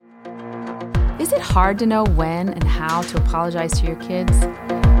Is it hard to know when and how to apologize to your kids?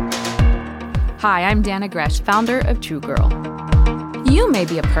 Hi, I'm Dana Gresh, founder of True Girl. You may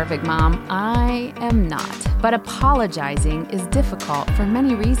be a perfect mom. I am not. But apologizing is difficult for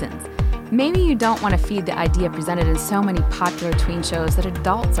many reasons. Maybe you don't want to feed the idea presented in so many popular tween shows that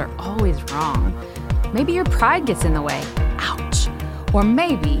adults are always wrong. Maybe your pride gets in the way. Ouch. Or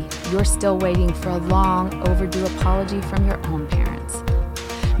maybe you're still waiting for a long overdue apology from your own parents.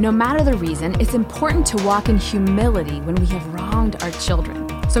 No matter the reason, it's important to walk in humility when we have wronged our children.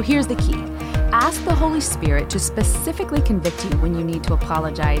 So here's the key. Ask the Holy Spirit to specifically convict you when you need to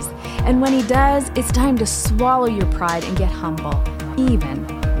apologize. And when He does, it's time to swallow your pride and get humble, even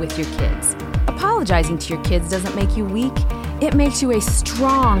with your kids. Apologizing to your kids doesn't make you weak. It makes you a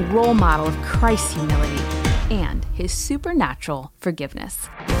strong role model of Christ's humility and His supernatural forgiveness.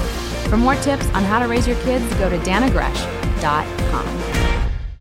 For more tips on how to raise your kids, go to danagresh.com.